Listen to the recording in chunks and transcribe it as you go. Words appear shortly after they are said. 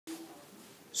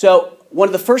So one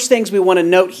of the first things we want to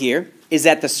note here is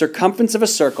that the circumference of a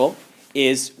circle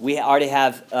is, we already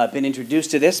have been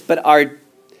introduced to this, but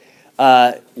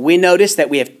we notice that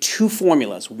we have two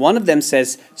formulas. One of them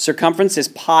says circumference is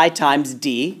pi times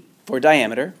d for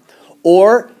diameter,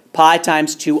 or pi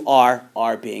times 2r,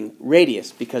 r being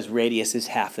radius, because radius is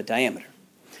half the diameter.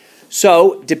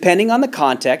 So depending on the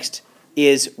context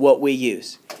is what we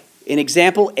use. In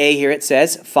example A here it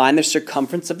says, find the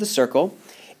circumference of the circle,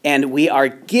 and we are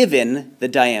given the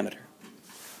diameter.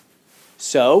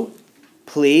 So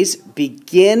please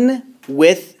begin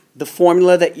with the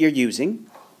formula that you're using.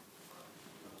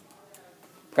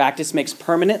 Practice makes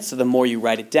permanent, so the more you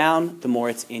write it down, the more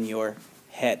it's in your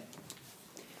head.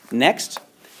 Next,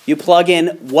 you plug in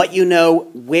what you know,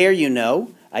 where you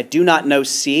know. I do not know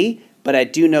C, but I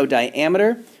do know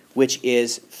diameter, which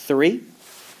is 3.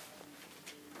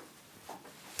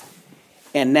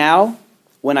 And now,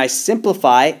 when I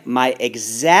simplify, my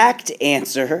exact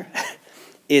answer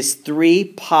is 3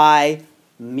 pi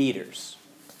meters.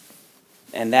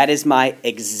 And that is my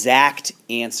exact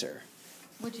answer.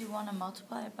 Would you want to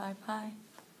multiply it by pi?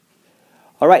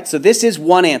 All right, so this is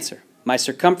one answer. My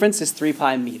circumference is 3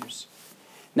 pi meters.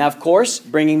 Now, of course,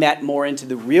 bringing that more into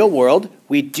the real world,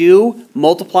 we do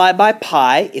multiply by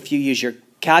pi. If you use your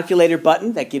calculator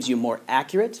button, that gives you more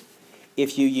accurate.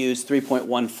 If you use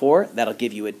 3.14, that'll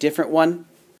give you a different one.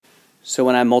 So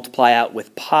when I multiply out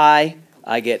with pi,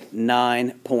 I get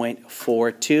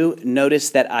 9.42. Notice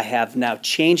that I have now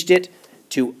changed it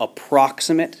to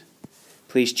approximate.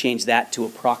 Please change that to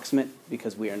approximate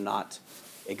because we are not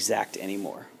exact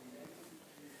anymore.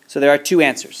 So there are two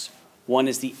answers. One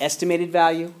is the estimated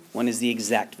value, one is the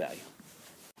exact value.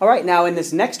 All right, now in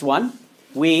this next one,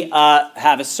 we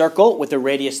have a circle with a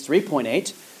radius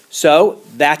 3.8. So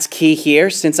that's key here.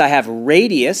 Since I have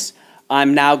radius,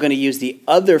 I'm now going to use the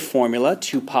other formula,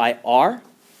 2 pi r,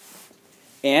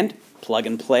 and plug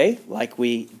and play like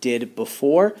we did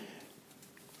before.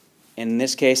 In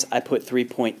this case, I put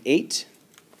 3.8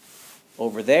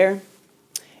 over there.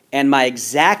 And my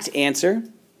exact answer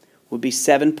would be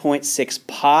 7.6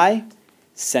 pi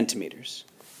centimeters.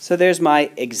 So there's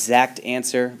my exact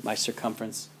answer, my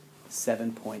circumference,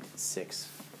 7.6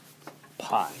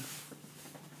 pi.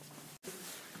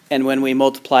 And when we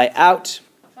multiply out,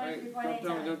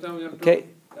 okay,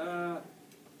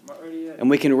 and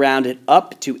we can round it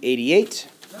up to 88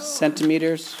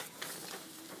 centimeters.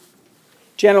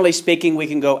 Generally speaking, we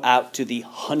can go out to the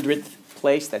 100th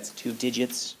place. That's 2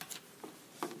 digits.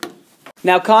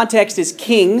 Now, context is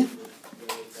king.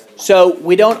 So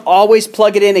we don't always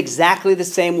plug it in exactly the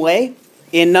same way.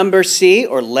 In number C,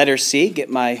 or letter C, get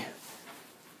my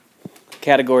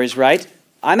categories right,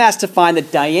 I'm asked to find the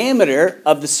diameter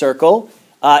of the circle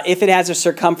if it has a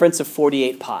circumference of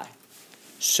 48 pi.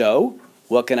 So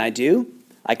what can I do?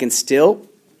 I can still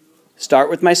start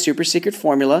with my super secret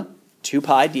formula, 2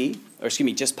 pi d, or excuse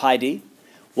me, just pi d.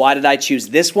 Why did I choose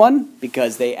this one?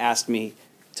 Because they asked me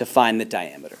to find the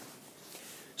diameter.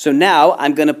 So now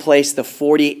I'm going to place the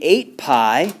 48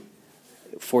 pi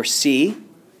for C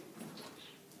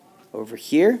over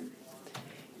here.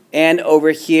 And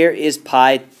over here is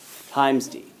pi times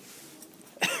d.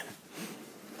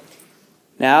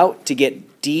 Now, to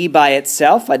get d by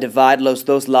itself, I divide los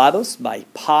dos lados by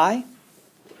pi.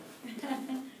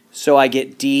 So I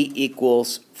get d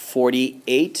equals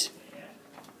 48.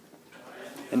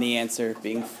 And the answer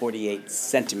being 48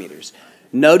 centimeters.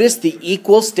 Notice the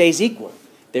equal stays equal.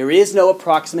 There is no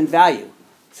approximate value.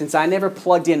 Since I never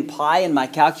plugged in pi in my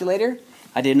calculator,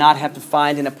 I did not have to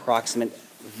find an approximate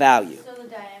value. So the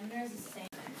diameter is the same.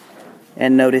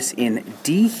 And notice in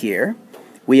D here,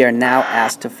 we are now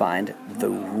asked to find the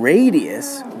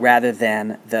radius rather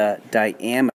than the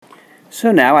diameter.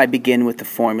 So now I begin with the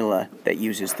formula that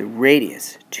uses the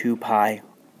radius, 2 pi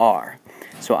r.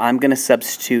 So I'm going to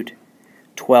substitute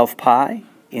 12 pi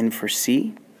in for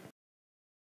C.